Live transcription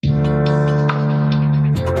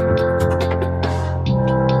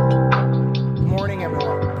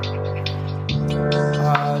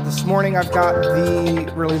morning I've got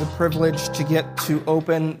the privilege to get to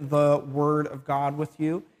open the Word of God with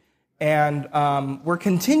you. And we're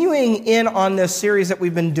continuing in on this series that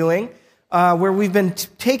we've been doing, where we've been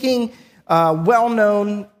taking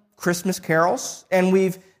well-known Christmas carols, and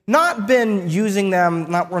we've not been using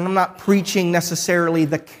them, I'm not preaching necessarily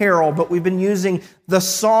the carol, but we've been using the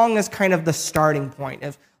song as kind of the starting point,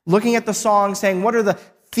 of looking at the song, saying, what are the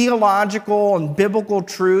theological and biblical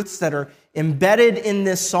truths that are embedded in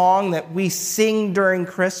this song that we sing during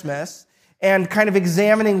Christmas, and kind of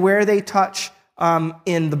examining where they touch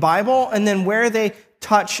in the Bible, and then where they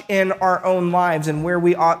touch in our own lives, and where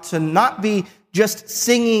we ought to not be just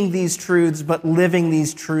singing these truths, but living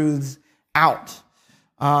these truths out.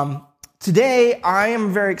 Today, I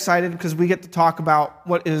am very excited because we get to talk about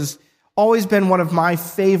what has always been one of my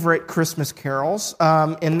favorite Christmas carols,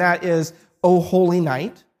 and that is "O Holy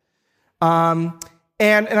Night."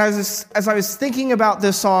 And as I was thinking about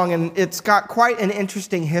this song, and it's got quite an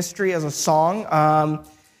interesting history as a song,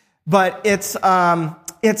 but it's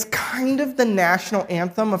kind of the national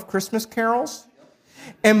anthem of Christmas carols.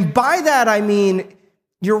 And by that, I mean,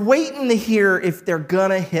 you're waiting to hear if they're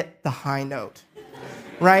gonna hit the high note,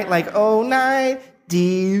 right? Like, "Oh, night,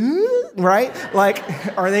 right?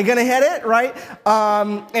 Like, are they gonna hit it, right?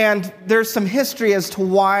 And there's some history as to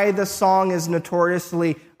why the song is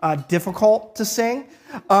notoriously difficult to sing.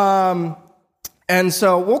 And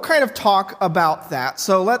so we'll kind of talk about that.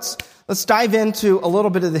 So let's dive into a little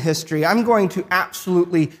bit of the history. I'm going to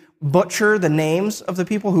absolutely butcher the names of the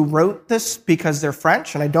people who wrote this because they're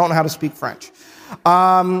French, and I don't know how to speak French.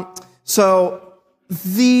 So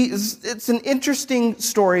it's an interesting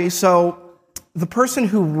story. So the person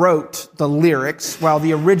who wrote the lyrics,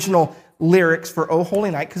 the original lyrics for "O Holy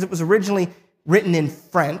Night," because it was originally written in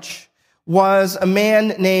French, was a man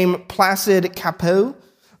named Placide Cappeau.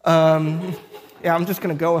 Yeah, I'm just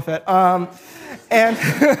going to go with it. And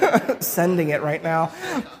sending it right now.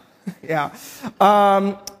 Yeah.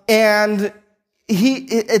 And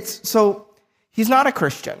he's not a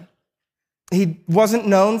Christian. He wasn't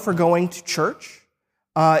known for going to church.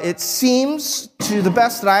 It seems, to the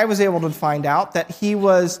best that I was able to find out, that he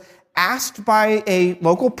was asked by a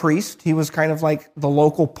local priest. He was kind of like the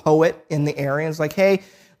local poet in the area. It's like, hey,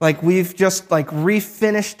 we've just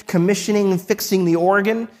refinished commissioning and fixing the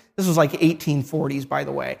organ. This was 1840s, by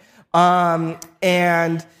the way.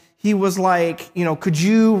 And he was like, could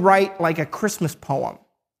you write a Christmas poem?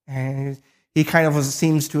 And he kind of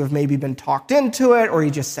seems to have maybe been talked into it, or he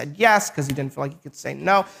just said yes because he didn't feel like he could say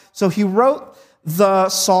no. So he wrote the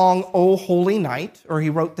song "O Holy Night," or he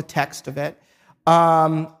wrote the text of it.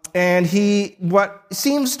 And what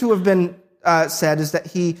seems to have been said is that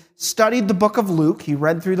he studied the book of Luke. He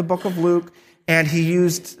read through the book of Luke, and he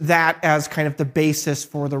used that as kind of the basis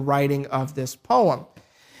for the writing of this poem.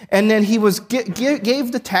 And then he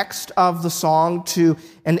gave the text of the song to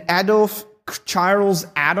an Adolphe Charles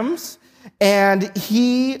Adams, and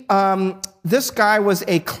this guy was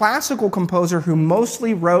a classical composer who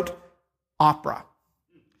mostly wrote opera,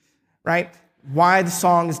 right? Why the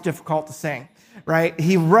song is difficult to sing, right?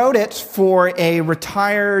 He wrote it for a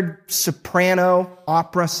retired soprano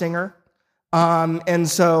opera singer. And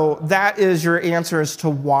so that is your answer as to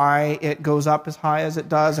why it goes up as high as it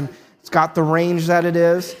does, and it's got the range that it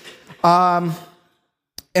is. And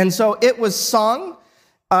so it was sung,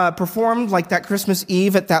 performed that Christmas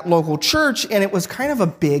Eve at that local church, and it was kind of a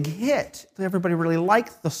big hit. Everybody really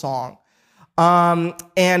liked the song.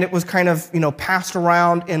 And it was kind of, passed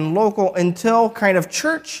around in local until kind of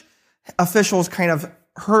church officials kind of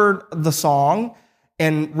heard the song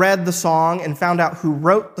and read the song and found out who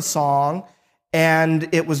wrote the song, and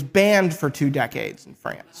it was banned for 2 decades in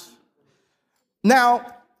France.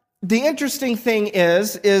 Now, the interesting thing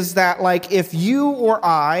is that if you or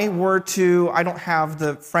I were to, I don't have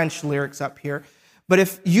the French lyrics up here, but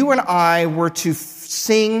if you and I were to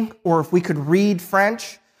sing, or if we could read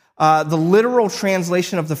French, the literal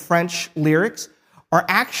translation of the French lyrics are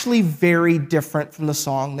actually very different from the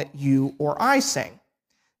song that you or I sing.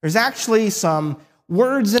 There's actually some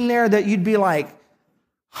words in there that you'd be like,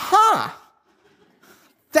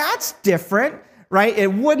 that's different, right?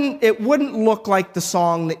 It wouldn't look like the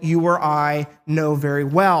song that you or I know very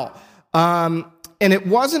well. And it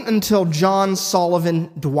wasn't until John Sullivan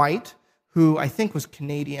Dwight, who I think was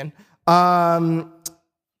Canadian,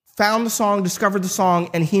 found the song, discovered the song,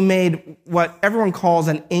 and he made what everyone calls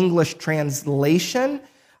an English translation.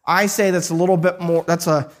 I say that's a little bit more, that's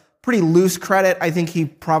a pretty loose credit. I think he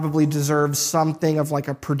probably deserves something of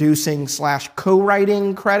a producing /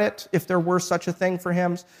 co-writing credit, if there were such a thing for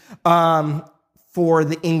him, for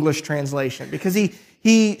the English translation. Because he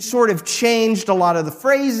He sort of changed a lot of the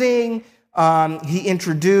phrasing. He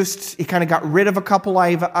kind of got rid of a couple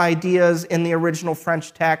of ideas in the original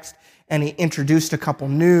French text, and he introduced a couple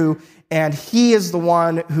new. And he is the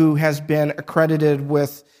one who has been accredited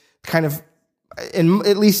with kind of,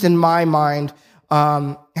 at least in my mind,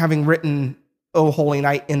 having written O Holy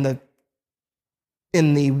Night in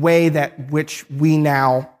the way that which we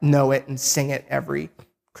now know it and sing it every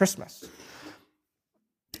Christmas.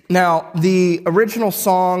 Now, the original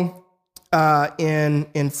song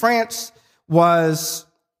in France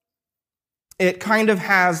it kind of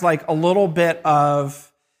has like a little bit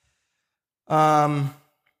of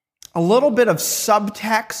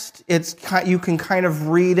subtext. You can kind of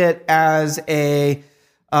read it as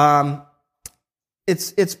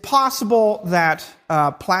it's possible that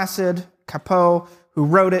Placide Cappeau, who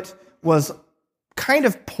wrote it, was kind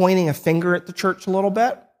of pointing a finger at the church a little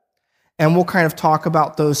bit. And we'll kind of talk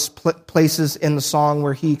about those places in the song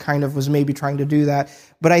where he kind of was maybe trying to do that.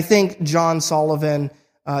 But I think John Sullivan,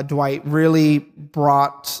 Dwight, really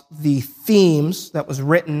brought the themes that was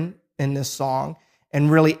written in this song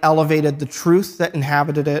and really elevated the truth that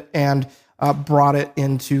inhabited it and brought it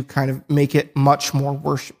into kind of make it much more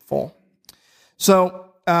worshipful.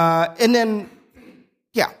 So, and then,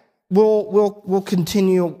 yeah, we'll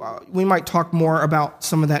continue. We might talk more about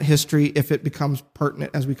some of that history if it becomes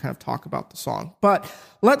pertinent as we kind of talk about the song. But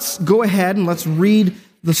let's go ahead and let's read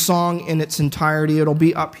the song in its entirety. It'll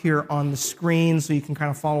be up here on the screen so you can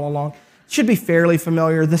kind of follow along. It should be fairly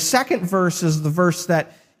familiar. The second verse is the verse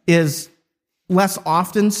that is less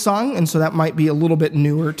often sung, and so that might be a little bit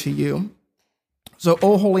newer to you. So,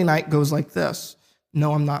 O Holy Night goes like this.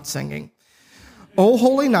 No, I'm not singing. O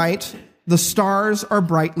Holy Night, the stars are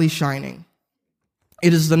brightly shining.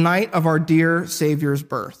 It is the night of our dear Savior's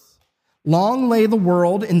birth. Long lay the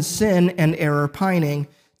world in sin and error pining,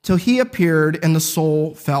 till he appeared and the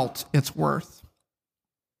soul felt its worth.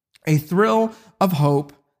 A thrill of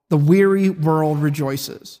hope, the weary world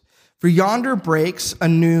rejoices, for yonder breaks a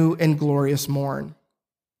new and glorious morn.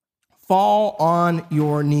 Fall on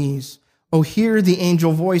your knees, O hear the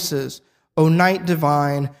angel voices, O night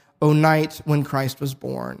divine, O night when Christ was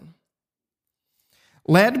born.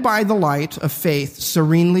 Led by the light of faith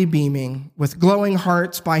serenely beaming, with glowing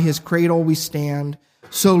hearts by his cradle we stand,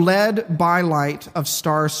 so led by light of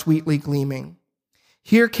stars sweetly gleaming.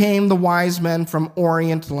 Here came the wise men from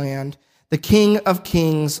Orient land, the King of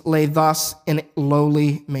kings lay thus in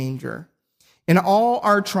lowly manger. In all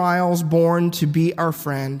our trials born to be our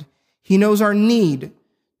friend, he knows our need,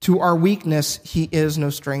 to our weakness he is no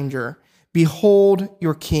stranger. Behold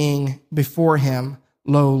your King, before him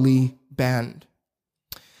lowly bend.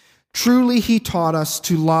 Truly he taught us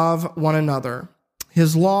to love one another.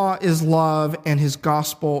 His law is love, and his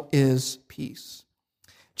gospel is peace.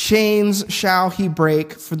 Chains shall he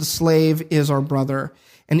break, for the slave is our brother,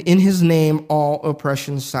 and in his name all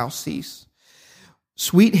oppression shall cease.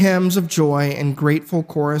 Sweet hymns of joy and grateful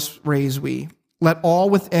chorus raise we. Let all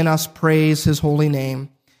within us praise his holy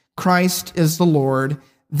name. Christ is the Lord,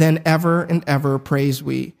 then ever and ever praise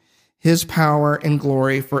we. His power and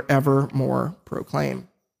glory forevermore proclaim.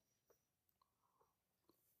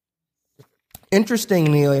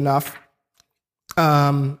 Interestingly enough,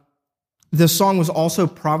 this song was also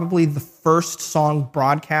probably the first song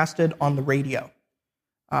broadcasted on the radio.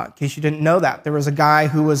 In case you didn't know that, there was a guy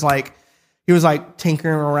who was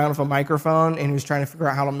tinkering around with a microphone, and he was trying to figure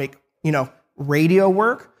out how to make, radio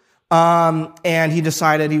work. And he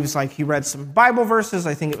decided, he read some Bible verses.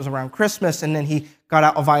 I think it was around Christmas. And then he got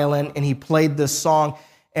out a violin and he played this song.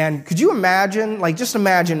 And could you imagine, just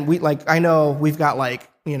imagine, I know we've got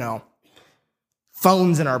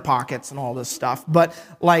phones in our pockets and all this stuff. But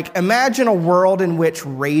imagine a world in which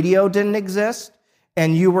radio didn't exist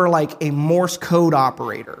and you were a Morse code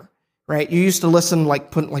operator, right? You used to listen,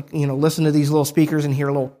 listen to these little speakers and hear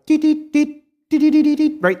a little deet, deet, deet, deet, deet, deet,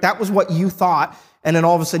 deet, right? That was what you thought. And then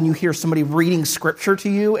all of a sudden you hear somebody reading scripture to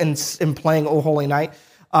you and playing O Holy Night.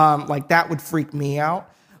 That would freak me out.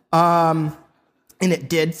 And it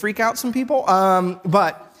did freak out some people.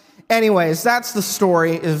 But anyways, that's the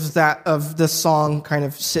story of this song kind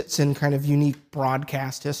of sits in kind of unique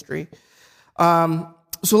broadcast history.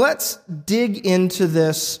 So let's dig into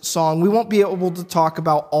this song. We won't be able to talk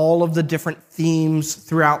about all of the different themes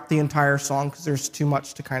throughout the entire song because there's too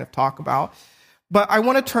much to kind of talk about. But I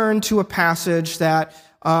want to turn to a passage that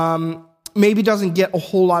maybe doesn't get a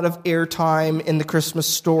whole lot of airtime in the Christmas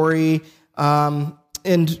story,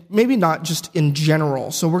 and maybe not just in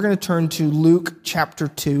general. So we're going to turn to Luke chapter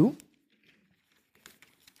 2.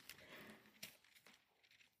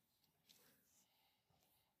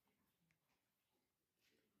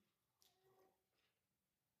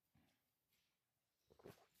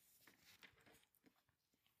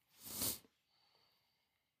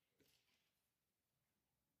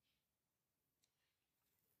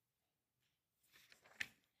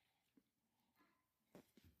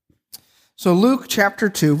 So Luke chapter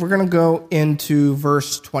 2, we're going to go into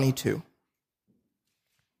verse 22.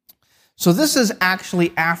 So this is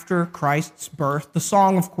actually after Christ's birth. The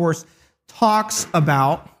song, of course, talks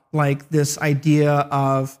about like this idea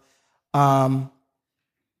of,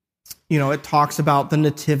 it talks about the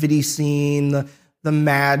nativity scene, the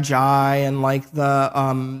magi, and like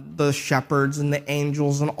the shepherds and the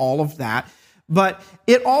angels and all of that. But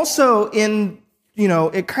it also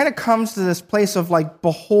it kind of comes to this place of like,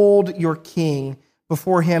 behold your king.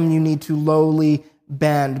 Before him you need to lowly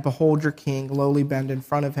bend. Behold your king, lowly bend in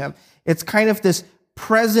front of him. It's kind of this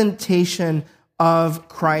presentation of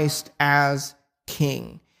Christ as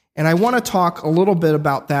king. And I want to talk a little bit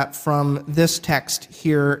about that from this text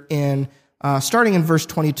here starting in verse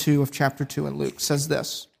 22 of chapter 2 in Luke. It says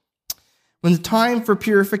this: When the time for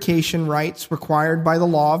purification rites required by the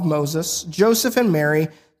law of Moses, Joseph and Mary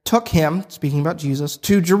took him, speaking about Jesus,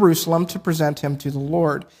 to Jerusalem to present him to the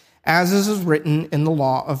Lord, as is written in the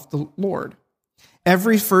law of the Lord.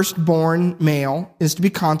 Every firstborn male is to be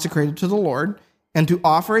consecrated to the Lord and to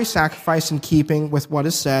offer a sacrifice in keeping with what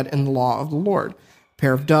is said in the law of the Lord, a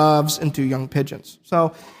pair of doves and 2 young pigeons.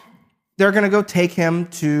 So they're going to go take him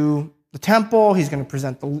to the temple. He's going to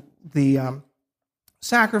present the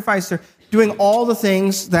sacrifice. They're doing all the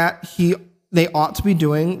things that they ought to be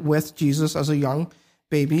doing with Jesus as a young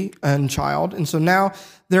baby and child. And so now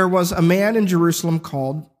there was a man in Jerusalem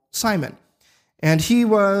called Simon, and who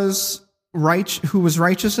was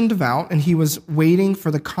righteous and devout, and he was waiting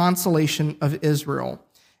for the consolation of Israel.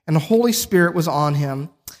 And the Holy Spirit was on him,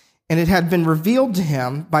 and it had been revealed to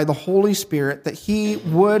him by the Holy Spirit that he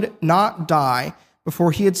would not die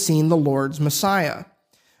before he had seen the Lord's Messiah.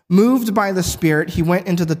 Moved by the Spirit, he went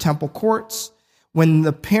into the temple courts. When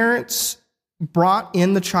the parents brought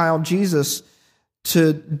in the child Jesus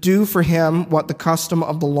to do for him what the custom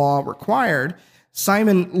of the law required,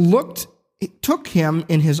 Simon took him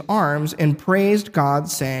in his arms and praised God,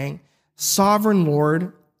 saying, Sovereign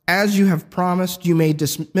Lord, as you have promised, you may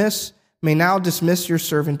now dismiss your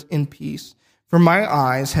servant in peace. For my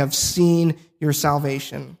eyes have seen your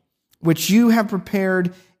salvation, which you have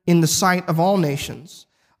prepared in the sight of all nations,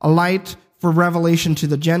 a light for revelation to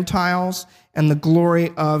the Gentiles and the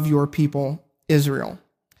glory of your people, Israel.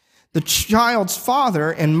 The child's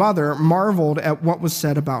father and mother marveled at what was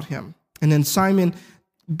said about him. And then Simon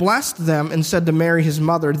blessed them and said to Mary, his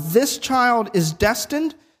mother, This child is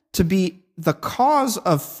destined to be the cause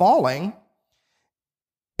of falling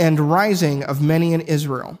and rising of many in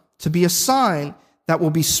Israel, to be a sign that will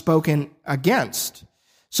be spoken against,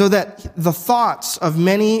 so that the thoughts of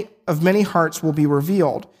many hearts will be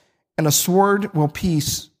revealed, and a sword will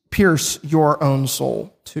pierce your own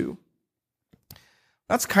soul too.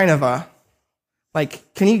 That's kind of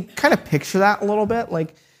can you kind of picture that a little bit?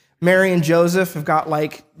 Like Mary and Joseph have got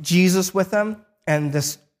like Jesus with them, and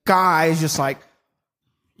this guy is just like,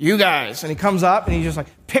 you guys. And he comes up and he just like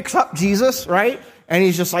picks up Jesus, right? And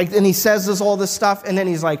he's just like, and he says all this stuff, and then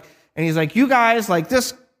he's like, you guys, like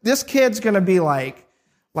this kid's gonna be like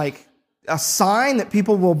a sign that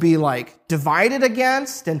people will be like divided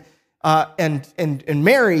against, and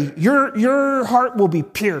Mary, your heart will be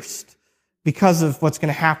pierced because of what's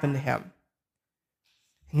going to happen to him.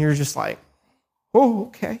 And you're just like, oh,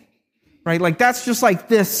 okay. Right? Like that's just like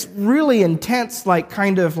this really intense, like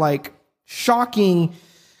kind of like shocking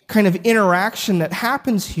kind of interaction that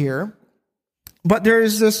happens here. But there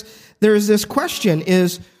is this question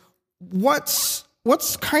is what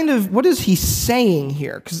is he saying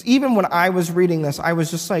here? Because even when I was reading this, I was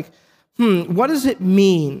just like, what does it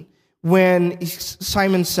mean when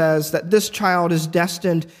Simon says that this child is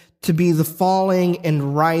destined to be the falling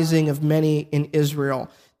and rising of many in Israel,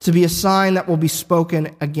 to be a sign that will be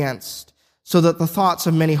spoken against, so that the thoughts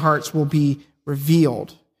of many hearts will be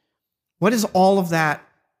revealed? What is all of that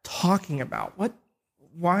talking about?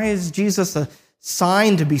 Why is Jesus a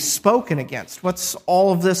sign to be spoken against? What's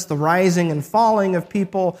all of this, the rising and falling of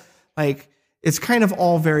people? Like, it's kind of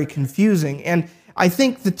all very confusing. And I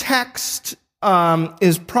think the text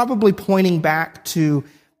is probably pointing back to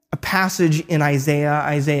a passage in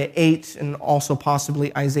Isaiah 8, and also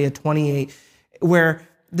possibly Isaiah 28, where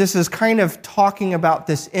this is kind of talking about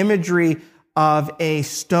this imagery of a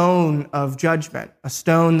stone of judgment, a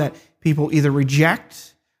stone that people either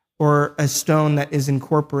reject or a stone that is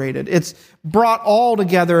incorporated. It's brought all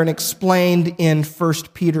together and explained in 1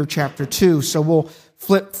 Peter chapter 2. So we'll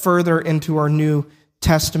flip further into our New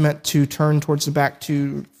Testament to turn towards the back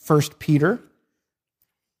to 1 Peter.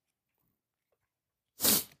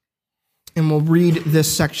 And we'll read this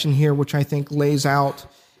section here, which I think lays out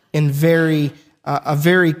in a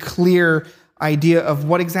very clear idea of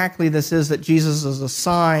what exactly this is, that Jesus is a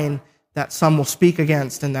sign that some will speak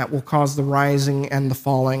against, and that will cause the rising and the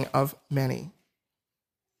falling of many.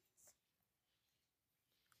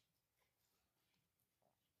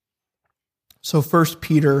 So 1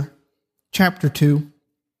 Peter chapter 2,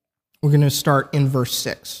 we're going to start in verse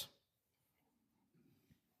 6.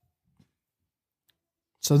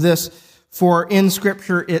 So this, for in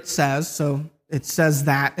Scripture it says,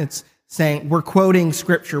 that, it's saying, we're quoting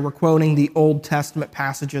Scripture, we're quoting the Old Testament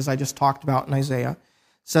passages I just talked about in Isaiah. It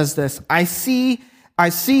says this, I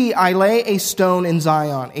lay a stone in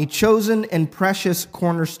Zion, a chosen and precious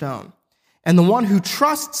cornerstone, and the one who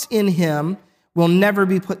trusts in him will never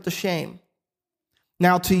be put to shame.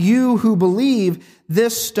 Now to you who believe,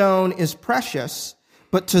 this stone is precious,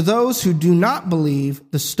 but to those who do not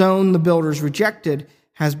believe, the stone the builders rejected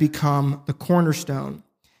has become the cornerstone,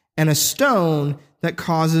 and a stone that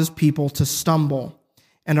causes people to stumble,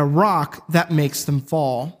 and a rock that makes them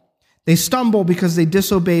fall. They stumble because they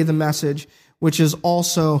disobey the message, which is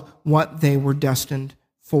also what they were destined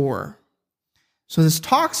for. So this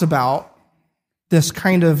talks about this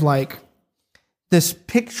kind of like, this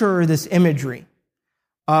picture, this imagery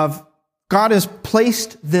of God has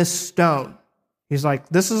placed this stone. He's like,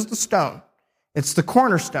 this is the stone. It's the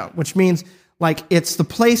cornerstone, which means like it's the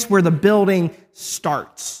place where the building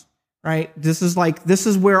starts, right? This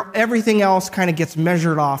is where everything else kind of gets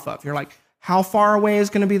measured off of. You're like, how far away is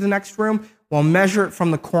going to be the next room? Well, measure it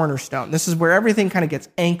from the cornerstone. This is where everything kind of gets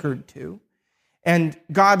anchored to. And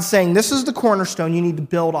God's saying, this is the cornerstone, you need to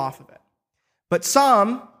build off of it. But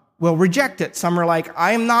some will reject it. Some are like,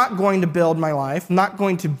 I am not going to build my life. I'm not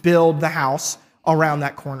going to build the house around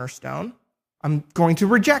that cornerstone. I'm going to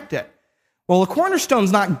reject it. Well, the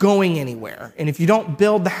cornerstone's not going anywhere. And if you don't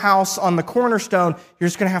build the house on the cornerstone, you're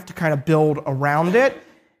just going to have to kind of build around it,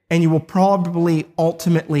 and you will probably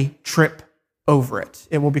ultimately trip over it.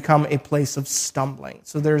 It will become a place of stumbling.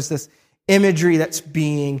 So there's this imagery that's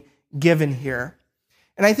being given here.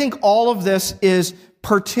 And I think all of this is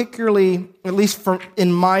particularly, at least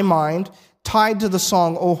in my mind, tied to the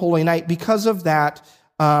song, O Holy Night, because of that,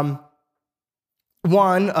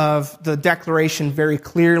 one of the declaration very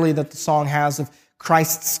clearly that the song has of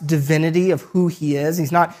Christ's divinity, of who he is.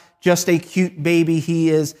 He's not just a cute baby. He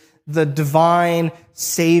is the divine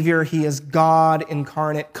Savior. He is God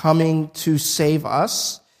incarnate coming to save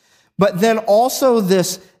us. But then also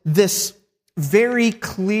this very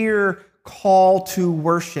clear call to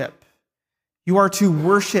worship. You are to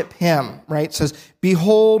worship him, right? It says,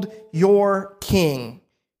 behold your king,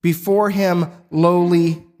 before him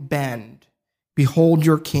lowly bend. Behold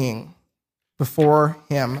your king, before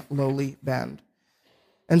him lowly bend.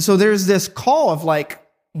 And so there's this call of like,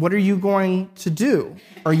 what are you going to do?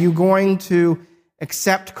 Are you going to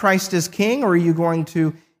accept Christ as king, or are you going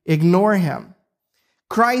to ignore him?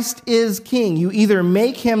 Christ is king. You either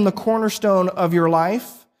make him the cornerstone of your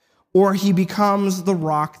life, or he becomes the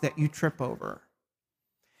rock that you trip over.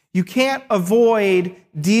 You can't avoid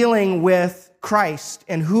dealing with Christ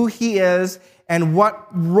and who he is and what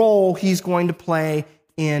role he's going to play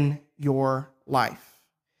in your life.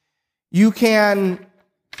 You can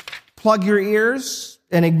plug your ears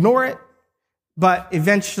and ignore it, but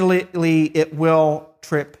eventually it will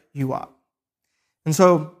trip you up. And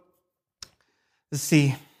so, let's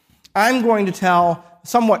see, I'm going to tell a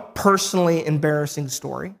somewhat personally embarrassing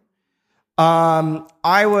story.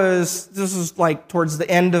 This was like towards the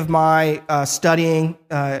end of my studying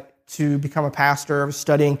to become a pastor. I was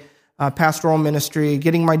studying pastoral ministry,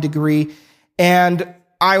 getting my degree, and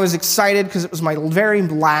I was excited because it was my very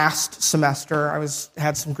last semester. I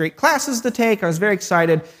had some great classes to take. I was very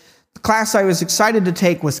excited. The class I was excited to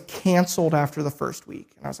take was canceled after the first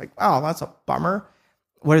week. And I was like, oh, that's a bummer.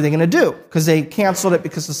 What are they going to do? Because they canceled it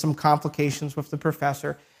because of some complications with the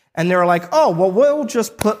professor. And they were like, oh, well, we'll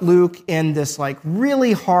just put Luke in this like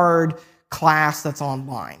really hard class that's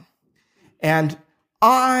online. And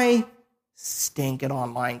I stink at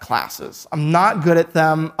online classes. I'm not good at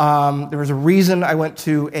them. There was a reason I went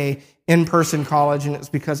to a in-person college, and it was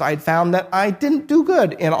because I found that I didn't do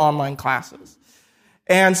good in online classes.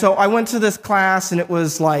 And so I went to this class, and it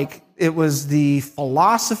was the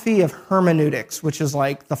philosophy of hermeneutics, which is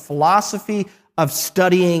like the philosophy of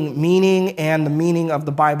studying meaning and the meaning of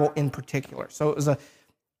the Bible in particular. So it was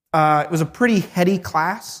a pretty heady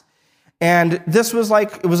class, and this was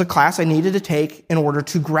it was a class I needed to take in order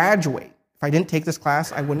to graduate. If I didn't take this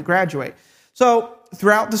class, I wouldn't graduate. So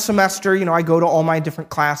throughout the semester, I go to all my different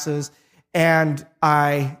classes, and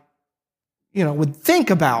I, would think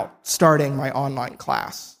about starting my online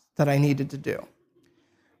class that I needed to do.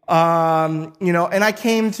 And I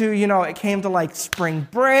came to, it came to like spring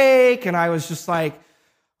break, and I was just like,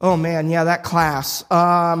 oh man, yeah, that class.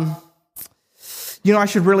 I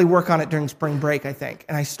should really work on it during spring break, I think.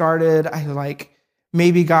 And I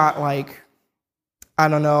maybe got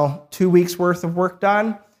 2 weeks worth of work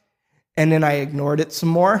done. And then I ignored it some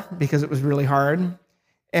more because it was really hard.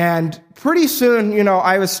 And pretty soon,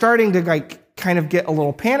 I was starting to kind of get a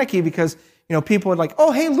little panicky because, people would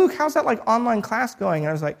oh, hey, Luke, how's that online class going? And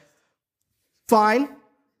I was like, fine.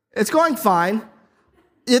 It's going fine.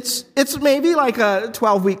 It's maybe a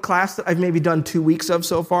 12-week class that I've maybe done 2 weeks of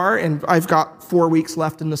so far, and I've got 4 weeks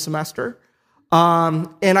left in the semester. And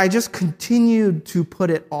I just continued to put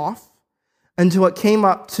it off until it came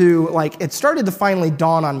up to, it started to finally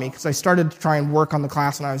dawn on me because I started to try and work on the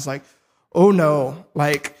class, and I was like, oh no,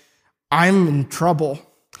 I'm in trouble.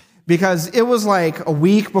 Because it was a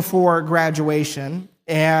week before graduation,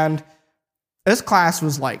 and this class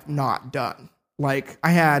was not done. I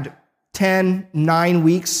had 9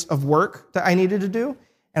 weeks of work that I needed to do,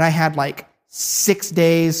 and I had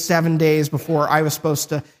 7 days before I was supposed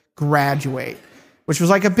to graduate, which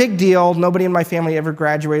was a big deal. Nobody in my family ever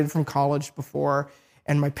graduated from college before,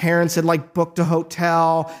 and my parents had booked a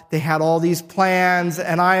hotel. They had all these plans,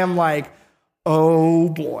 and I am oh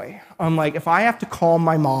boy. I'm if I have to call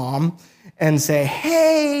my mom and say,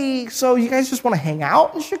 hey, so you guys just want to hang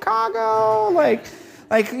out in Chicago?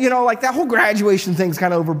 That whole graduation thing's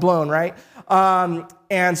kind of overblown, right?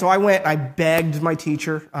 And so I went, I begged my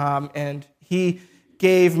teacher, and he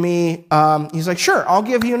gave me, he's like, sure, I'll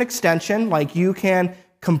give you an extension. You can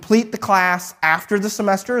complete the class after the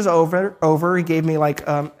semester is over. He gave me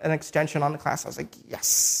an extension on the class. I was like,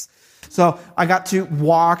 yes. So I got to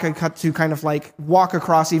walk. I got to kind of walk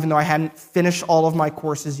across, even though I hadn't finished all of my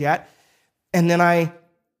courses yet. And then I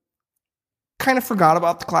kind of forgot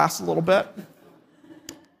about the class a little bit.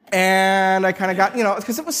 And I kind of got,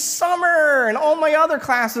 because it was summer and all my other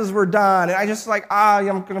classes were done. And I just I'm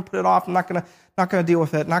going to put it off. I'm not going to deal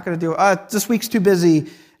with it. Not going to do it. This week's too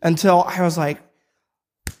busy, until I was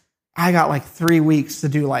I got 3 weeks to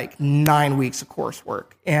do 9 weeks of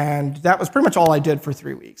coursework. And that was pretty much all I did for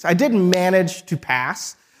 3 weeks. I did manage to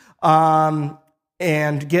pass and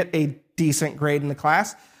get a decent grade in the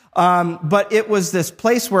class. But it was this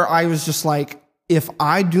place where I was just if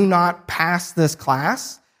I do not pass this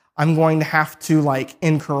class, I'm going to have to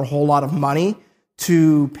incur a whole lot of money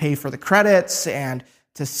to pay for the credits and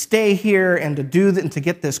to stay here and to do that and to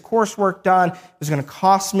get this coursework done. It was going to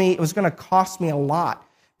cost me a lot,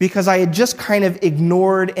 because I had just kind of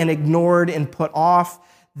ignored and put off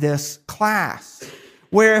this class.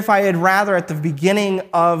 Where if I had rather at the beginning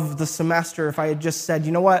of the semester, if I had just said,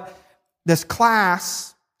 you know what, this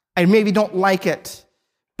class, I maybe don't like it,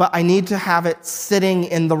 but I need to have it sitting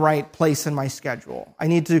in the right place in my schedule. I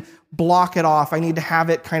need to block it off. I need to have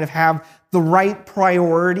it kind of have the right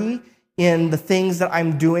priority in the things that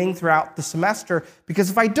I'm doing throughout the semester, because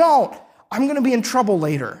if I don't, I'm going to be in trouble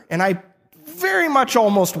later. And I very much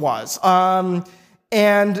almost was. And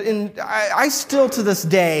I still to this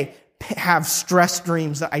day have stress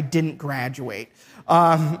dreams that I didn't graduate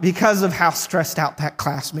because of how stressed out that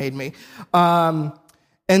class made me.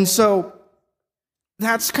 And so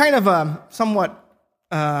that's kind of a somewhat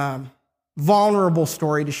vulnerable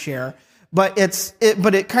story to share, but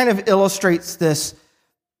it kind of illustrates this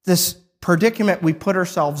predicament we put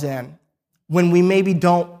ourselves in when we maybe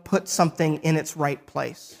don't put something in its right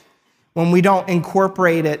place, when we don't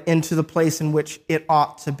incorporate it into the place in which it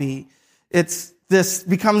ought to be. This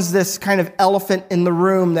becomes this kind of elephant in the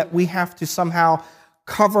room that we have to somehow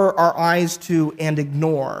cover our eyes to and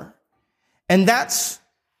ignore. And that's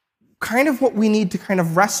kind of what we need to kind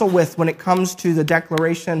of wrestle with when it comes to the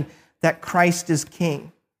declaration that Christ is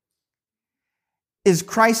king. Is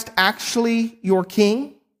Christ actually your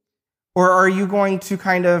king? Or are you going to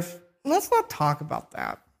kind of, let's not talk about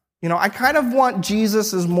that. I kind of want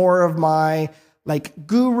Jesus as more of my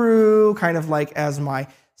guru, kind of as my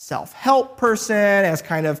self-help person, as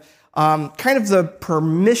kind of the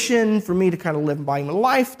permission for me to kind of live my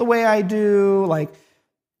life the way I do,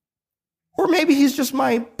 or maybe he's just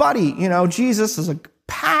my buddy. Jesus is a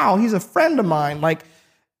pal. He's a friend of mine.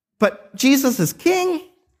 But Jesus is king.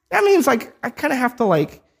 That means I kind of have to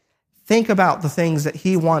think about the things that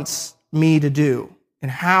he wants me to do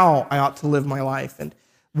and how I ought to live my life, and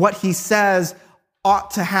what he says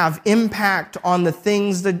ought to have impact on the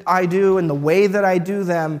things that I do and the way that I do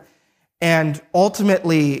them. And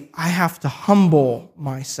ultimately, I have to humble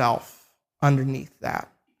myself underneath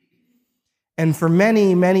that. And for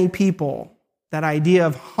many, many people, that idea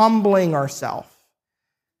of humbling ourselves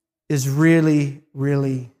is really,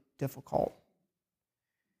 really difficult.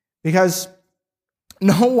 Because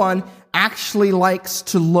no one actually likes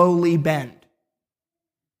to lowly bend,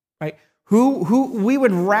 right? Who we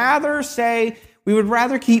would rather say we would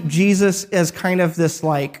rather keep Jesus as kind of this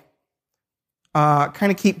like,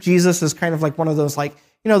 keep Jesus as kind of like one of those like,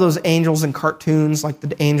 those angels in cartoons, like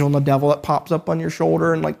the angel and the devil that pops up on your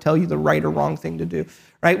shoulder and like tell you the right or wrong thing to do,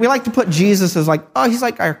 right? We like to put Jesus as like, oh, he's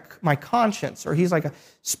like my conscience, or he's like a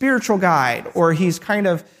spiritual guide, or he's kind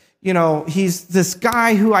of, he's this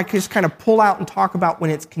guy who I just kind of pull out and talk about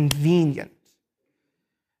when it's convenient.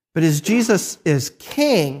 But as Jesus is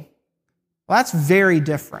king, well, that's very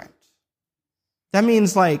different. That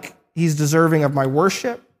means like he's deserving of my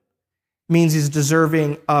worship. Means he's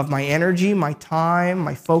deserving of my energy, my time,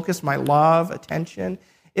 my focus, my love, attention.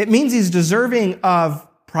 It means he's deserving of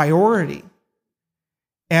priority.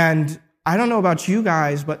 And I don't know about you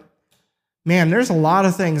guys, but man, there's a lot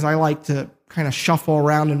of things I like to kind of shuffle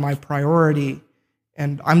around in my priority.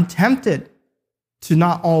 And I'm tempted to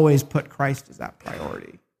not always put Christ as that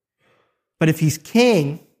priority. But if he's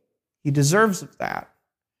king, he deserves of that.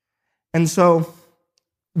 And so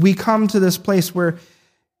we come to this place where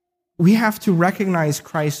we have to recognize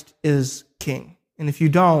Christ is king. And if you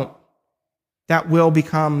don't, that will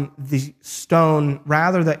become the stone,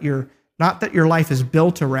 rather that not that your life is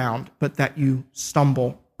built around, but that you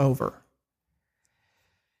stumble over.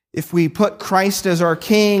 If we put Christ as our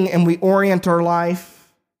king and we orient our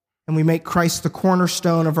life and we make Christ the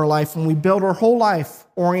cornerstone of our life and we build our whole life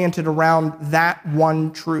oriented around that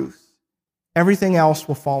one truth, everything else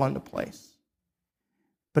will fall into place.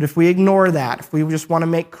 But if we ignore that, if we just want to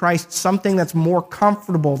make Christ something that's more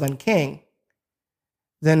comfortable than king,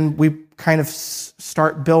 then we kind of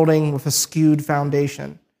start building with a skewed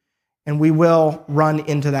foundation. And we will run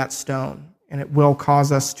into that stone, and it will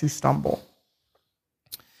cause us to stumble.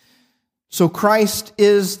 So Christ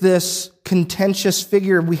is this contentious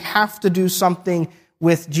figure. We have to do something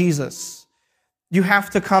with Jesus. You have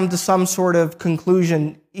to come to some sort of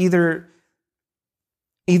conclusion. Either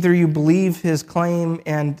you believe his claim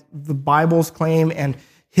and the Bible's claim and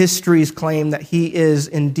history's claim that he is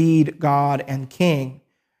indeed God and king,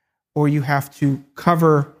 or you have to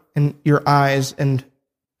cover your eyes and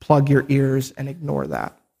plug your ears and ignore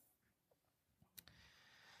that.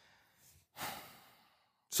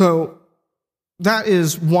 So that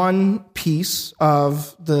is one piece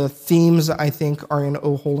of the themes that I think are in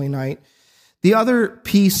O Holy Night. The other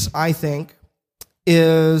piece, I think,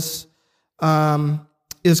 is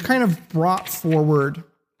kind of brought forward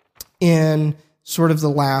in sort of the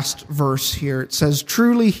last verse here. It says,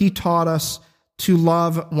 "Truly he taught us to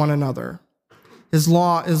love one another. His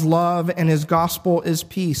law is love, and his gospel is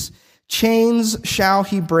peace. Chains shall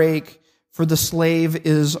he break, for the slave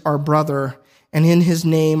is our brother, and in his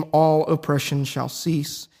name all oppression shall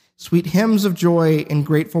cease. Sweet hymns of joy in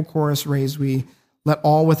grateful chorus raise we. Let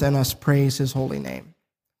all within us praise his holy name."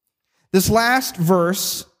 This last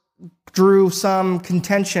verse drew some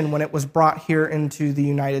contention when it was brought here into the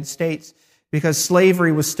United States, because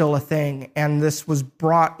slavery was still a thing, and this was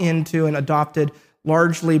brought into and adopted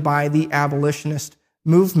largely by the abolitionist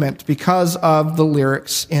movement because of the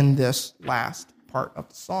lyrics in this last part of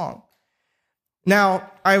the song.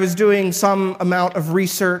 Now, I was doing some amount of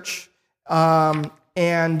research,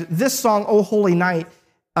 and this song, O Holy Night,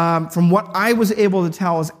 from what I was able to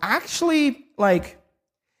tell, is actually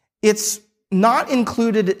it's not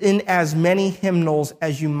included in as many hymnals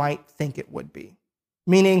as you might think it would be.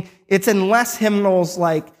 Meaning, it's in less hymnals,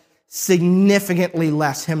 significantly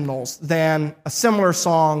less hymnals than a similar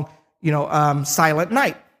song, Silent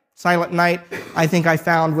Night. Silent Night, I think I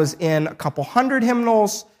found, was in a couple hundred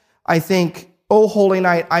hymnals. I think O Holy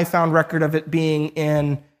Night, I found record of it being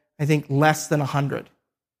in, less than 100.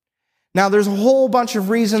 Now, there's a whole bunch of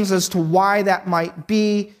reasons as to why that might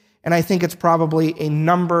be, and I think it's probably a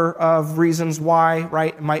number of reasons why,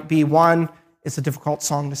 right? It might be, one, it's a difficult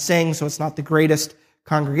song to sing, so it's not the greatest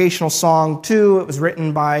congregational song. Two, it was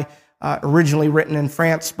originally written in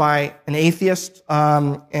France by an atheist,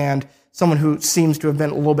 and someone who seems to have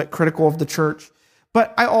been a little bit critical of the church.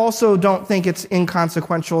 But I also don't think it's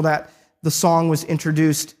inconsequential that the song was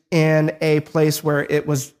introduced in a place where it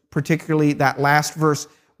was, particularly that last verse,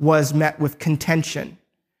 was met with contention.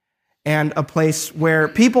 And a place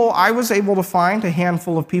where I was able to find a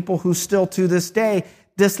handful of people who still to this day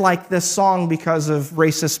dislike this song because of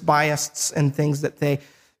racist bias and things that they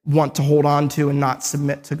want to hold on to and not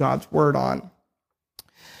submit to God's word on.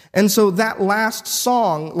 And so that last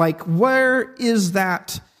song, where is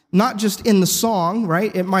that? Not just in the song,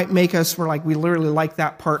 right? It might make us, we literally like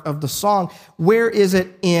that part of the song. Where is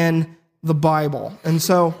it in the Bible? And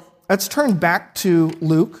so let's turn back to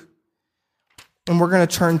Luke. And we're going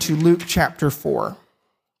to turn to Luke chapter 4.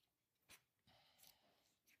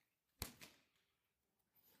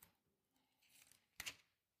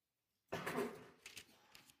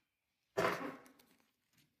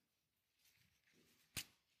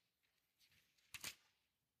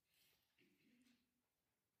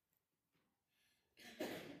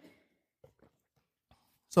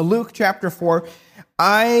 So Luke chapter 4,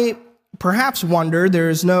 I perhaps wonder, there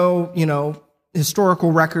is no,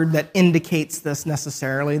 historical record that indicates this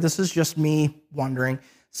necessarily. This is just me wondering,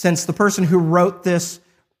 since the person who wrote this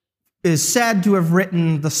is said to have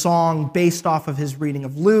written the song based off of his reading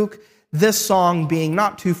of Luke. This song being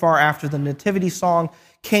not too far after the Nativity song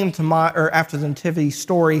after the Nativity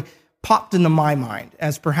story popped into my mind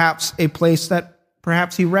as perhaps a place that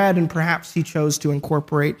perhaps he read and perhaps he chose to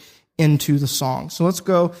incorporate into the song. So let's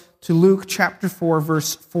go to Luke chapter 4,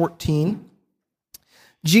 verse 14.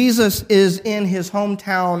 Jesus is in his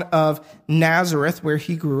hometown of Nazareth, where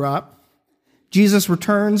he grew up. Jesus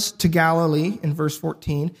returns to Galilee in verse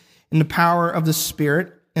 14 in the power of the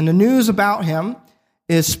Spirit, and the news about him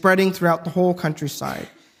is spreading throughout the whole countryside.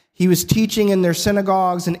 He was teaching in their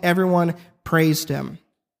synagogues, and everyone praised him.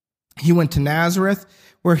 He went to Nazareth,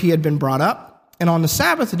 where he had been brought up, and on the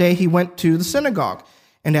Sabbath day he went to the synagogue.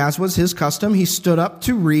 And as was his custom, he stood up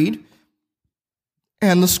to read,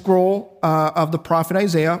 and the scroll of the prophet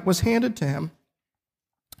Isaiah was handed to him.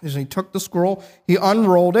 As he took the scroll, he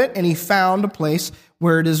unrolled it, and he found a place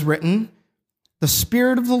where it is written, "The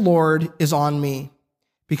Spirit of the Lord is on me,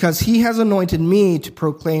 because he has anointed me to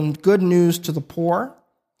proclaim good news to the poor.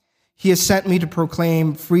 He has sent me to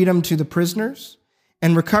proclaim freedom to the prisoners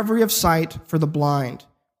and recovery of sight for the blind,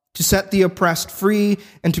 to set the oppressed free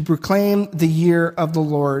and to proclaim the year of the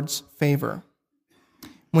Lord's favor."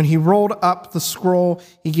 When he rolled up the scroll,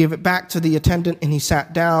 he gave it back to the attendant, and he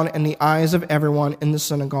sat down, and the eyes of everyone in the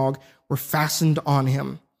synagogue were fastened on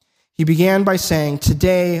him. He began by saying,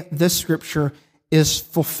 "Today this scripture is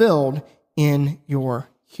fulfilled in your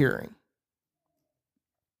hearing."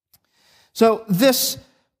 So this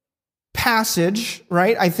passage,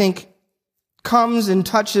 right, I think comes and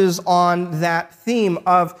touches on that theme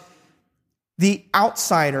of the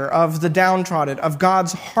outsider, of the downtrodden, of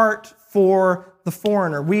God's heart for the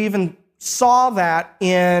foreigner. We even saw that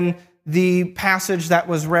in the passage that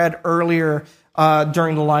was read earlier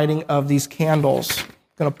during the lighting of these candles. I'm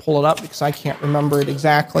going to pull it up because I can't remember it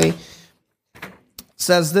exactly. It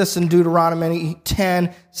says this in Deuteronomy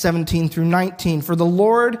 10, 17 through 19. "For the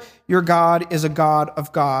Lord your God is a God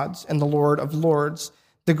of gods and the Lord of lords,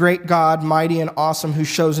 the great God, mighty and awesome, who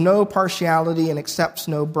shows no partiality and accepts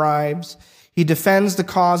no bribes. He defends the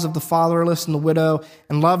cause of the fatherless and the widow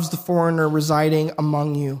and loves the foreigner residing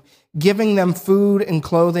among you, giving them food and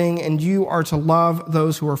clothing, and you are to love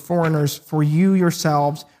those who are foreigners, for you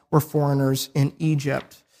yourselves were foreigners in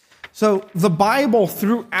Egypt." So the Bible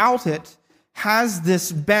throughout it has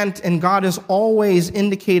this bent, and God has always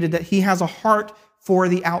indicated that he has a heart for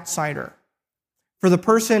the outsider, for the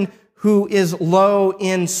person who is low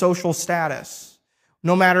in social status,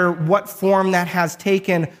 no matter what form that has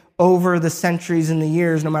taken over the centuries and the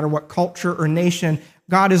years, no matter what culture or nation.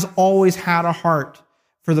 God has always had a heart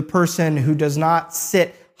for the person who does not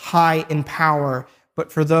sit high in power,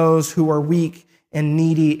 but for those who are weak and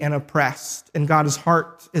needy and oppressed. And God's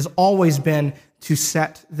heart has always been to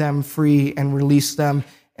set them free and release them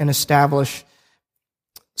and establish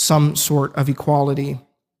some sort of equality.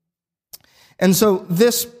 And so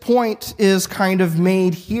this point is kind of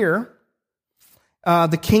made here.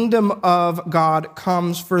 The kingdom of God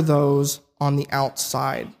comes for those on the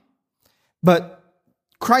outside. But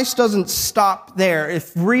Christ doesn't stop there.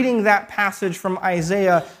 If reading that passage from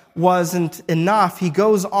Isaiah wasn't enough, he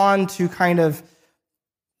goes on to kind of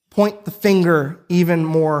point the finger even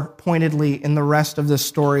more pointedly in the rest of this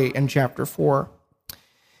story in chapter 4.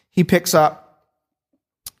 He picks up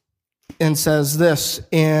and says this,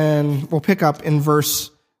 we'll pick up in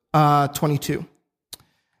verse 22.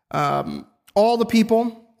 All the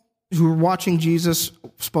people who were watching Jesus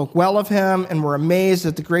spoke well of him and were amazed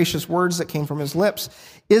at the gracious words that came from his lips.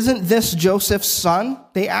 "Isn't this Joseph's son?"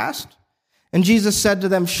 they asked. And Jesus said to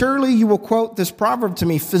them, "Surely you will quote this proverb to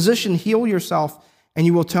me, 'Physician, heal yourself,' and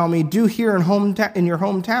you will tell me, 'Do here in your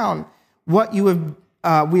hometown what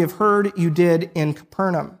we have heard you did in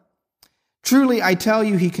Capernaum.' Truly, I tell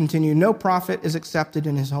you," he continued, "no prophet is accepted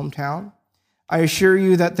in his hometown. I assure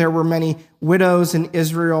you that there were many widows in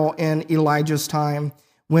Israel in Elijah's time,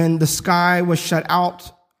 when the sky was shut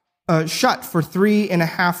for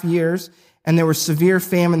 3.5 years, and there was severe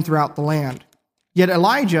famine throughout the land. Yet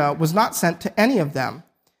Elijah was not sent to any of them,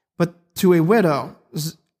 but to a widow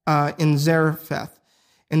in Zarephath,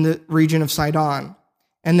 in the region of Sidon.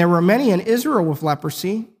 And there were many in Israel with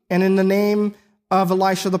leprosy, and in the name of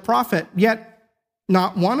Elisha the prophet, yet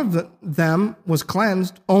not one of them was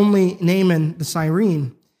cleansed, only Naaman the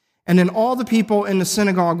Syrian. And then all the people in the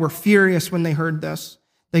synagogue were furious when they heard this.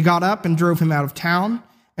 They got up and drove him out of town,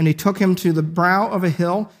 and they took him to the brow of a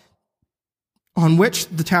hill on which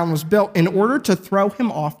the town was built in order to throw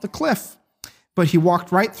him off the cliff. But he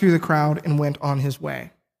walked right through the crowd and went on his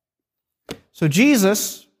way. So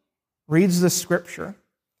Jesus reads this scripture.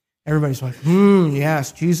 Everybody's like,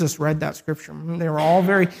 yes, Jesus read that scripture. They were all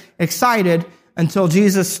very excited until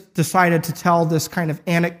Jesus decided to tell this kind of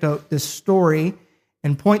anecdote, this story,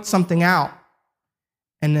 and point something out.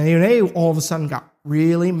 And they all of a sudden got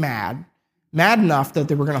really mad enough that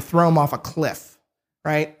they were going to throw him off a cliff,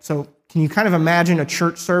 right? So can you kind of imagine a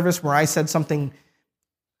church service where I said something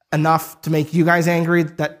enough to make you guys angry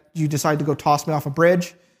that you decide to go toss me off a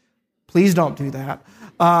bridge? Please don't do that.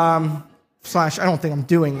 I don't think I'm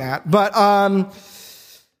doing that. But,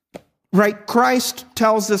 right, Christ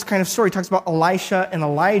tells this kind of story. He talks about Elisha and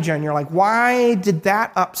Elijah, and you're like, why did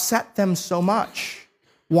that upset them so much?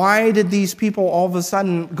 Why did these people all of a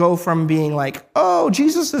sudden go from being like, oh,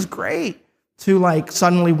 Jesus is great, to like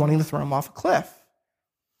suddenly wanting to throw him off a cliff?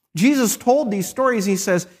 Jesus told these stories. He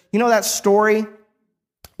says, you know that story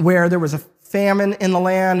where there was a famine in the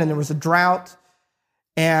land and there was a drought,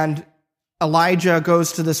 and Elijah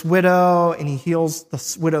goes to this widow and he heals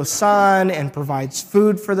the widow's son and provides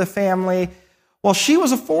food for the family. Well, she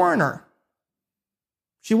was a foreigner.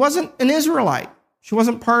 She wasn't an Israelite. She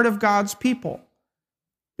wasn't part of God's people.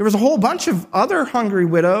 There was a whole bunch of other hungry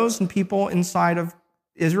widows and people inside of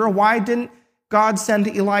Israel. Why didn't God send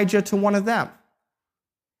Elijah to one of them?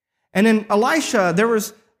 And in Elisha, there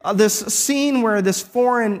was this scene where this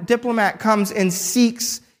foreign diplomat comes and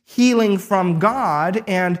seeks healing from God,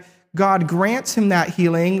 and God grants him that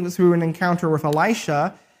healing through an encounter with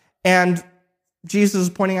Elisha. And Jesus is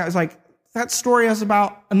pointing out, is like, that story is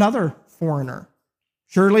about another foreigner.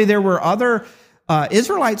 Surely there were other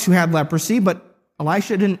Israelites who had leprosy, but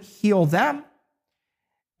Elisha didn't heal them.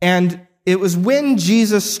 And it was when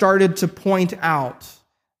Jesus started to point out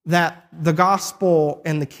that the gospel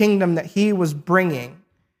and the kingdom that he was bringing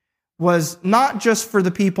was not just for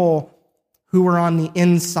the people who were on the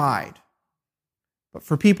inside, but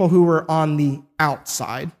for people who were on the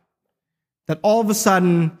outside, that all of a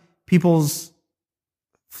sudden people's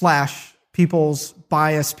flesh, people's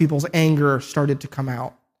bias, people's anger started to come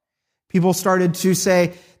out. People started to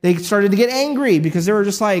say, they started to get angry because they were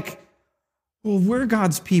just like, well, we're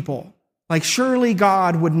God's people. Like, surely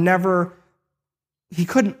God would never, he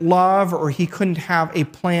couldn't love or he couldn't have a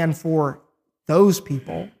plan for those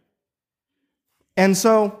people. And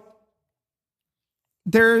so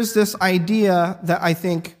there's this idea that I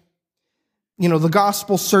think, the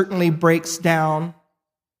gospel certainly breaks down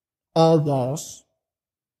all walls.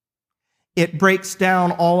 It breaks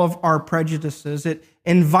down all of our prejudices. It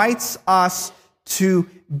invites us to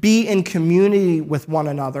be in community with one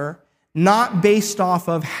another, not based off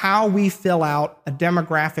of how we fill out a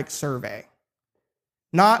demographic survey,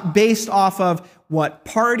 not based off of what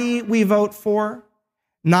party we vote for,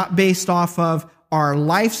 not based off of our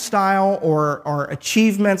lifestyle or our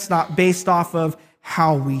achievements, not based off of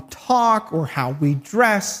how we talk or how we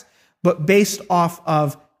dress, but based off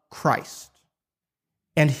of Christ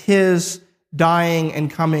and his dying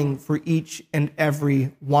and coming for each and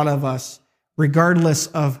every one of us, regardless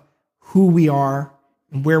of who we are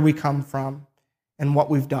and where we come from and what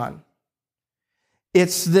we've done.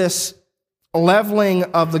 It's this leveling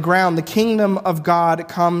of the ground. The kingdom of God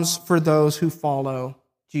comes for those who follow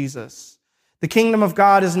Jesus. The kingdom of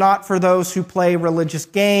God is not for those who play religious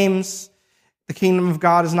games. The kingdom of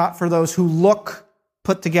God is not for those who look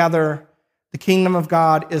put together. The kingdom of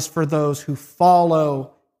God is for those who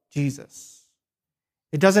follow Jesus.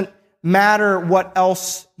 It doesn't matter what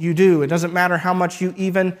else you do. It doesn't matter how much you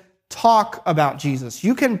even talk about Jesus.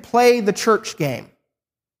 You can play the church game.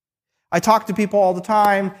 I talk to people all the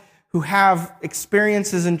time who have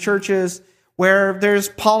experiences in churches where there's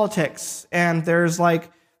politics and there's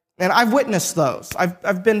and I've witnessed those.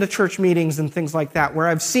 I've been to church meetings and things like that where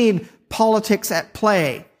I've seen politics at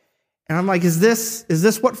play. And I'm like, is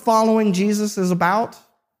this what following Jesus is about?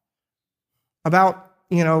 About,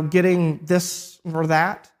 getting this or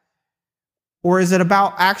that? Or is it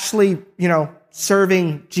about actually,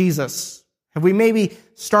 serving Jesus? Have we maybe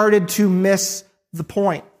started to miss the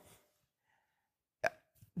point?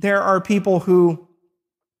 There are people who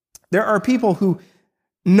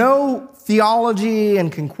know theology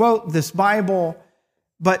and can quote this Bible,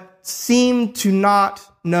 but seem to not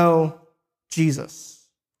know Jesus.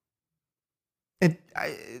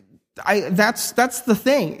 That's the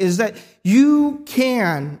thing, is that you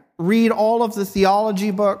can read all of the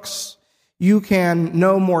theology books, you can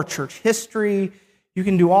know more church history, you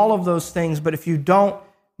can do all of those things, but if you don't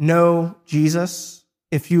know Jesus,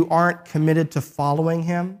 if you aren't committed to following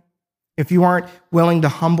him, if you aren't willing to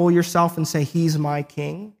humble yourself and say, he's my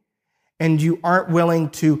king, and you aren't willing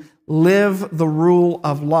to live the rule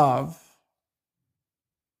of love,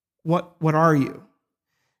 what are you?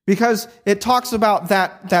 Because it talks about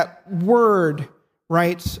that word,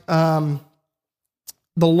 right? The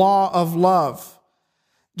law of love.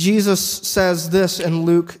 Jesus says this in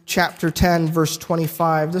Luke chapter 10, verse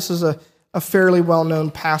 25. This is a fairly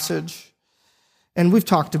well-known passage. And we've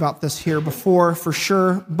talked about this here before for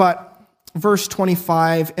sure. But verse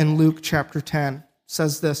 25 in Luke chapter 10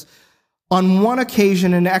 says this. On one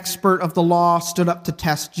occasion, an expert of the law stood up to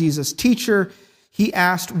test Jesus. Teacher, he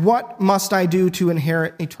asked, what must I do to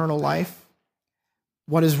inherit eternal life?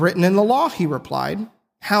 What is written in the law, he replied.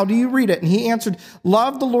 How do you read it? And he answered,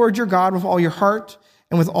 love the Lord your God with all your heart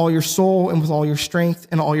and with all your soul and with all your strength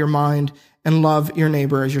and all your mind, and love your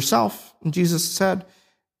neighbor as yourself. And Jesus said,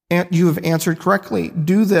 you have answered correctly.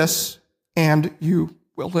 Do this and you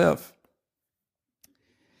will live.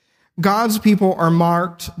 God's people are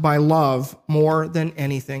marked by love more than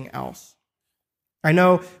anything else. I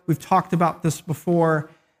know we've talked about this before,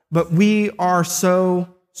 but we are so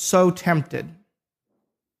tempted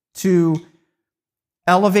to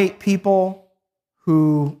elevate people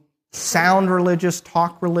who sound religious,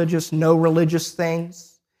 talk religious, know religious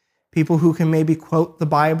things, people who can maybe quote the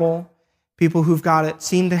Bible, people who've got it,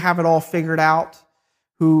 seem to have it all figured out,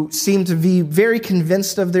 who seem to be very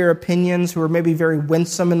convinced of their opinions, who are maybe very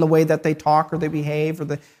winsome in the way that they talk or they behave or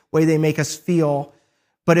the way they make us feel.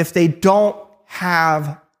 But if they don't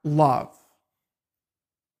have love,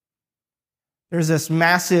 there's this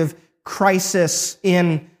massive crisis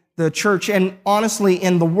in the church and honestly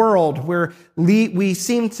in the world where we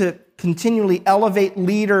seem to continually elevate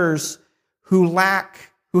leaders who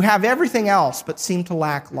have everything else but seem to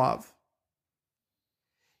lack love.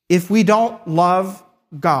 If we don't love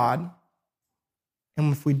God,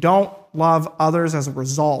 and if we don't love others as a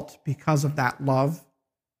result because of that love,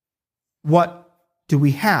 what do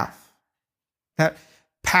we have? That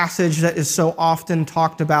passage that is so often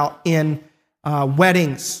talked about in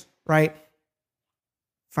weddings, right?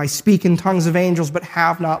 If I speak in tongues of angels but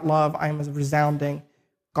have not love, I am as a resounding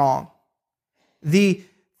gong. The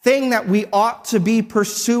thing that we ought to be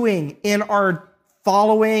pursuing in our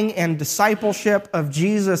following and discipleship of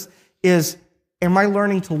Jesus is, am I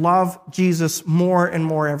learning to love Jesus more and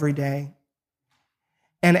more every day?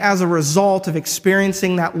 And as a result of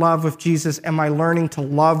experiencing that love with Jesus, am I learning to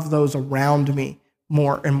love those around me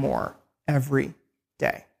more and more every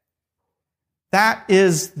day? That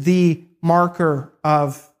is the marker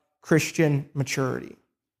of Christian maturity.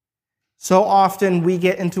 So often we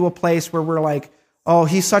get into a place where we're like, oh,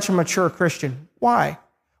 he's such a mature Christian. Why?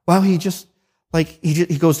 Well, he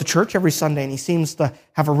goes to church every Sunday and he seems to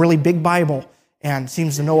have a really big Bible and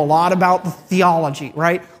seems to know a lot about the theology,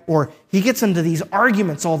 right? Or he gets into these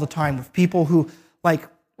arguments all the time with people who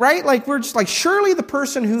we're just like, surely the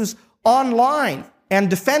person who's online and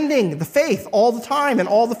defending the faith all the time and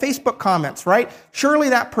all the Facebook comments, right? Surely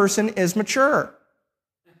that person is mature.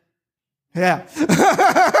 Yeah.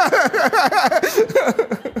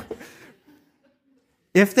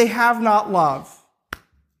 If they have not love,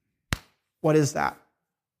 what is that?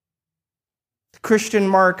 The Christian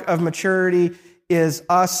mark of maturity is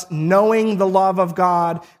us knowing the love of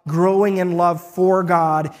God, growing in love for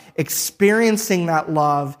God, experiencing that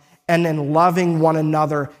love, and then loving one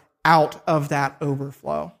another out of that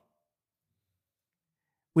overflow.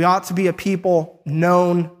 We ought to be a people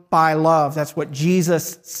known by love. That's what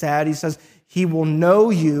Jesus said. He says, he will know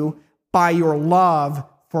you by your love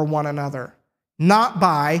for one another, not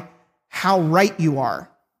by how right you are.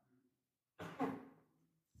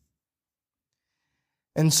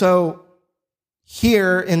 And so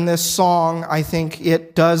here in this song, I think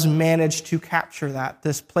it does manage to capture that,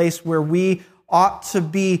 this place where we ought to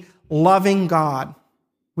be loving God.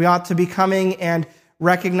 We ought to be coming and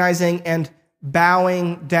recognizing and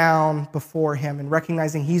bowing down before him and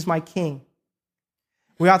recognizing he's my king.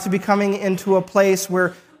 We ought to be coming into a place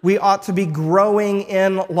where we ought to be growing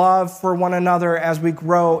in love for one another as we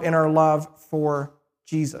grow in our love for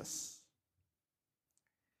Jesus.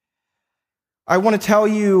 I want to tell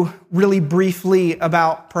you really briefly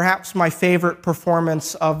about perhaps my favorite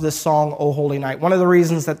performance of this song, O Holy Night. One of the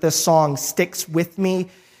reasons that this song sticks with me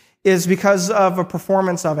is because of a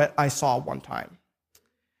performance of it I saw one time.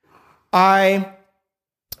 I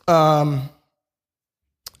have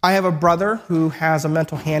a brother who has a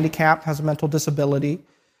mental handicap, has a mental disability,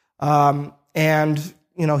 and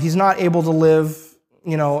he's not able to live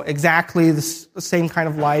exactly the same kind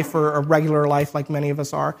of life or a regular life like many of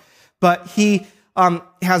us are. But he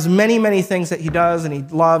has many, many things that he does and he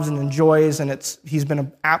loves and enjoys, and he's been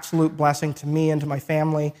an absolute blessing to me and to my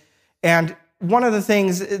family. And one of the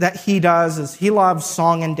things that he does is he loves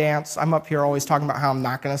song and dance. I'm up here always talking about how I'm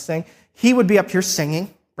not going to sing. He would be up here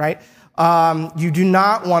singing, right? You do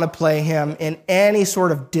not want to play him in any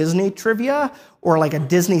sort of Disney trivia or like a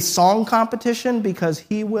Disney song competition because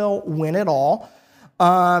he will win it all.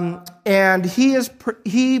 And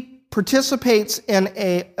he participates in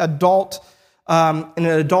an adult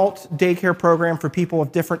daycare program for people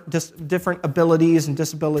with different abilities and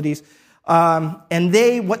disabilities.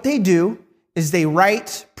 And what they do is they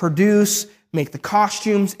write, produce, make the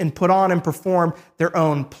costumes, and put on and perform their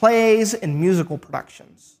own plays and musical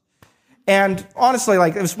productions. And honestly,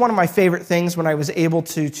 like, it was one of my favorite things when I was able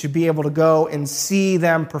to be able to go and see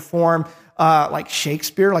them perform like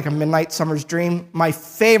Shakespeare, like A Midnight Summer's Dream. My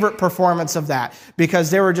favorite performance of that,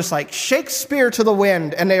 because they were just like Shakespeare to the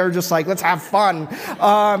wind, and they were just like, let's have fun.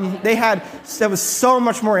 That was so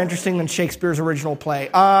much more interesting than Shakespeare's original play.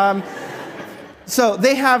 So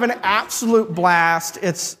they have an absolute blast.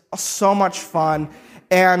 It's so much fun.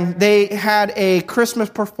 And they had a Christmas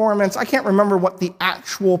performance. I can't remember what the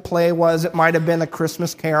actual play was. It might have been A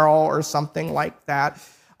Christmas Carol or something like that.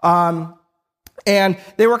 And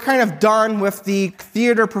they were kind of done with the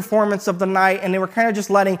theater performance of the night, and they were kind of just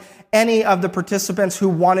letting any of the participants who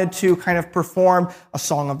wanted to kind of perform a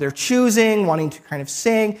song of their choosing, wanting to kind of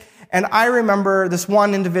sing. And I remember this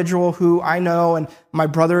one individual who I know and my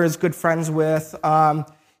brother is good friends with.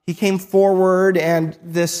 He came forward, and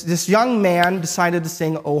this young man decided to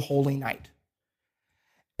sing "O Holy Night."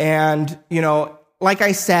 And, like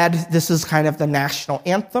I said, this is kind of the national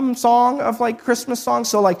anthem song of like Christmas songs.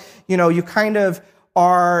 So like, you kind of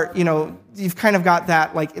are, you've kind of got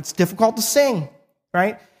that, like, it's difficult to sing,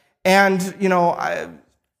 right? And,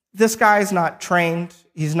 this guy's not trained.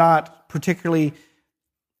 He's not particularly,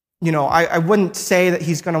 I wouldn't say that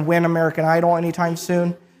he's going to win American Idol anytime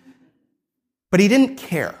soon, but he didn't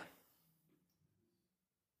care.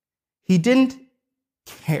 He didn't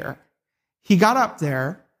care. He got up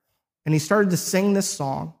there and he started to sing this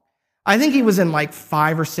song. I think he was in like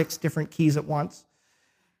 5 or 6 different keys at once.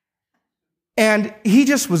 And he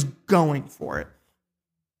just was going for it.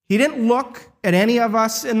 He didn't look at any of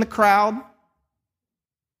us in the crowd.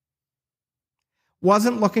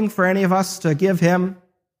 Wasn't looking for any of us to give him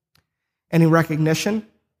any recognition.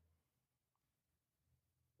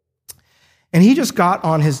 And he just got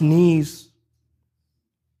on his knees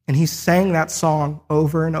and he sang that song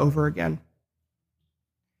over and over again.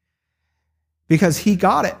 Because he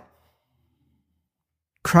got it.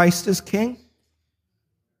 Christ is King.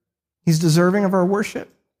 He's deserving of our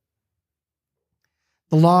worship.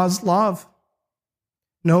 The law is love.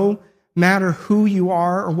 No matter who you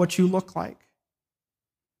are or what you look like.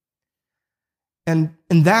 And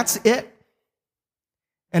that's it.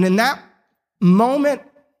 And in that moment,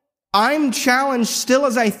 I'm challenged still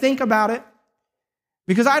as I think about it,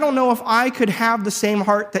 because I don't know if I could have the same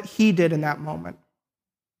heart that he did in that moment.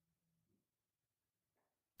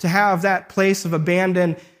 To have that place of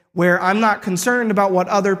abandon where I'm not concerned about what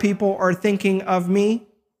other people are thinking of me,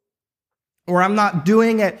 or I'm not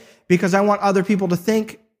doing it because I want other people to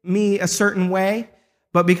think me a certain way,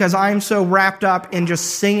 but because I'm so wrapped up in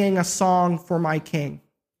just singing a song for my King.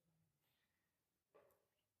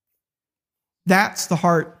 That's the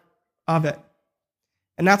heart of it.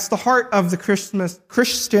 And that's the heart of the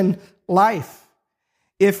Christian life.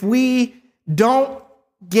 If we don't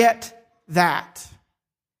get that,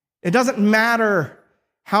 it doesn't matter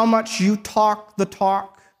how much you talk the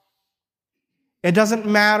talk. It doesn't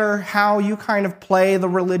matter how you kind of play the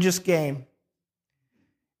religious game.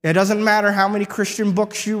 It doesn't matter how many Christian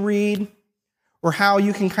books you read or how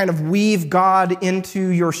you can kind of weave God into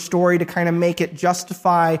your story to kind of make it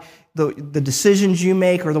justify the decisions you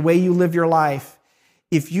make or the way you live your life.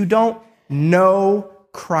 If you don't know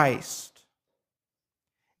Christ,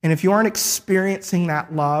 and if you aren't experiencing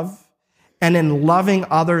that love, and in loving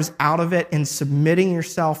others out of it and submitting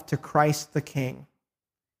yourself to Christ the King,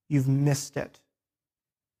 you've missed it.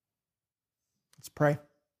 Let's pray.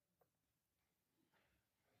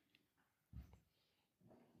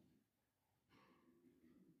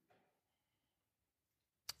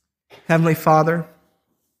 Heavenly Father,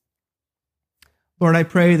 Lord, I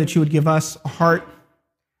pray that you would give us a heart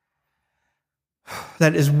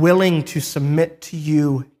that is willing to submit to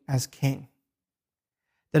you as King,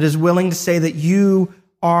 that is willing to say that you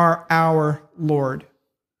are our Lord.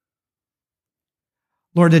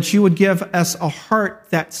 Lord, that you would give us a heart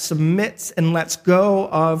that submits and lets go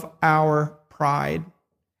of our pride.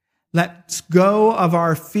 Let's go of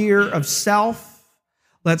our fear of self.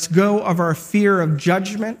 Let's go of our fear of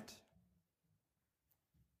judgment.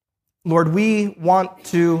 Lord, we want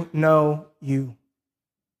to know you.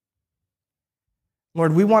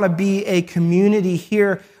 Lord, we want to be a community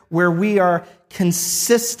here where we are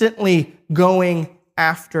consistently going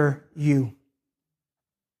after you.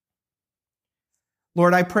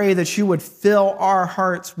 Lord, I pray that you would fill our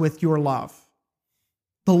hearts with your love.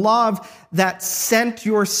 The love that sent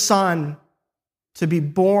your Son to be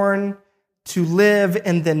born, to live,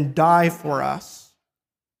 and then die for us.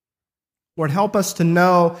 Lord, help us to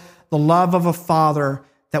know the love of a Father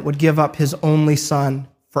that would give up his only Son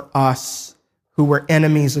for us who were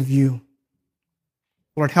enemies of you.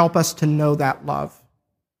 Lord, help us to know that love.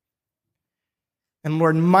 And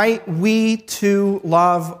Lord, might we too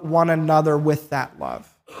love one another with that love.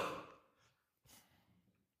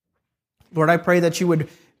 Lord, I pray that you would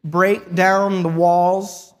break down the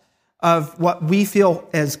walls of what we feel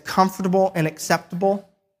as comfortable and acceptable.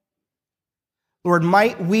 Lord,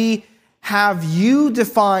 might we have you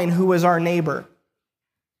define who is our neighbor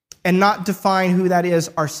and not define who that is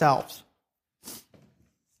ourselves.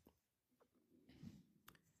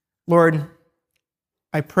 Lord,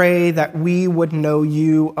 I pray that we would know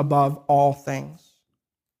you above all things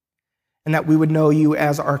and that we would know you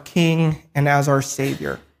as our King and as our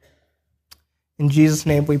Savior. In Jesus'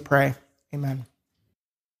 name we pray. Amen.